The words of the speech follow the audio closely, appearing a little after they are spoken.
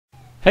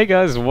Hey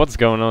guys, what's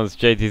going on? It's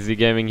JTZ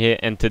Gaming here,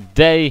 and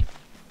today,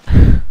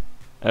 I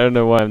don't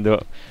know why I'm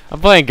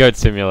playing Goat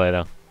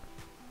Simulator.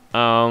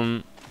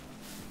 So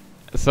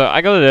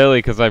I got it early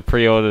because I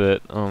pre-ordered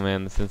it. Oh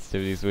man, the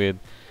sensitivity's weird.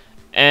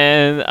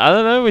 And I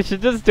don't know, we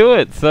should just do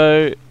it.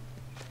 So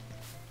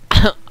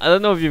I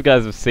don't know if you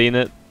guys have seen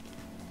it.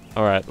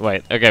 All right,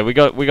 wait. Okay, we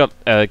got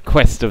a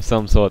quest of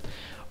some sort.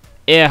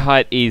 Air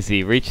height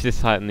easy. Reach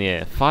this height in the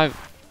air.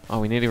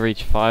 Oh, we need to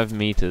reach 5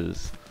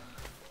 meters.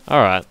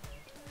 All right.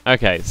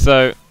 Okay,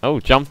 so... Oh,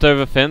 jumped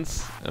over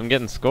fence. I'm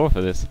getting score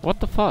for this. What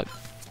the fuck?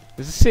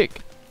 This is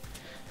sick.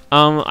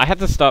 I had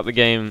to start the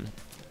game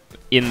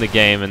in the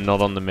game and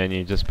not on the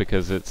menu just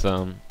because it's,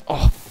 Oh!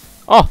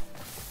 Oh!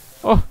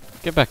 Oh!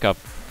 Get back up.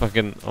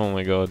 Fucking... Oh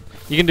my god.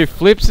 You can do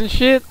flips and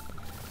shit?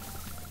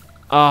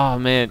 Oh,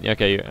 man.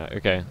 Okay,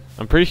 okay.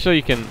 I'm pretty sure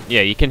you can...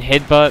 Yeah, you can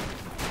headbutt.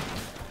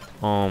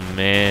 Oh,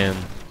 man.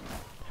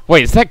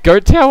 Wait, is that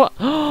goat tower?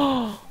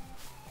 Oh,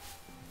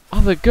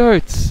 the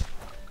goats!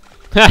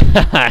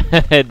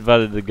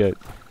 Headbutted the goat.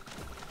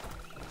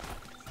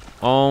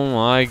 Oh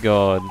my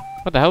god.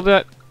 What the hell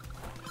did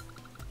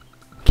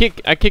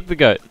that? I kicked the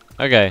goat.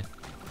 Okay.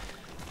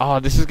 Oh,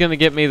 this is gonna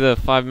get me the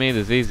 5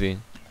 meters easy.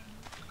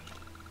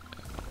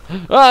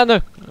 Oh no!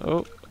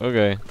 Oh,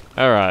 okay.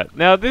 Alright.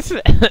 Now this is...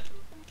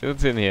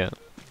 What's in here?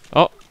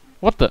 Oh,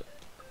 what the?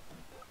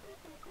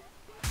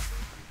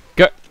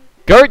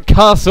 Goat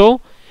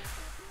Castle!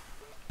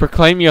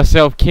 Proclaim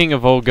yourself king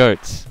of all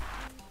goats.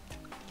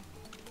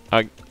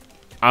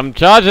 I'm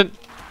charging!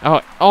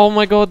 Oh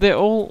my god, they're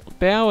all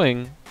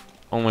bowing.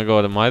 Oh my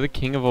god, am I the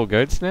king of all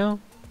goats now?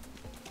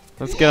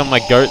 Let's get on my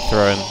goat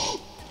throne.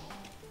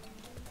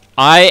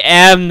 I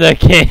am the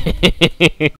king!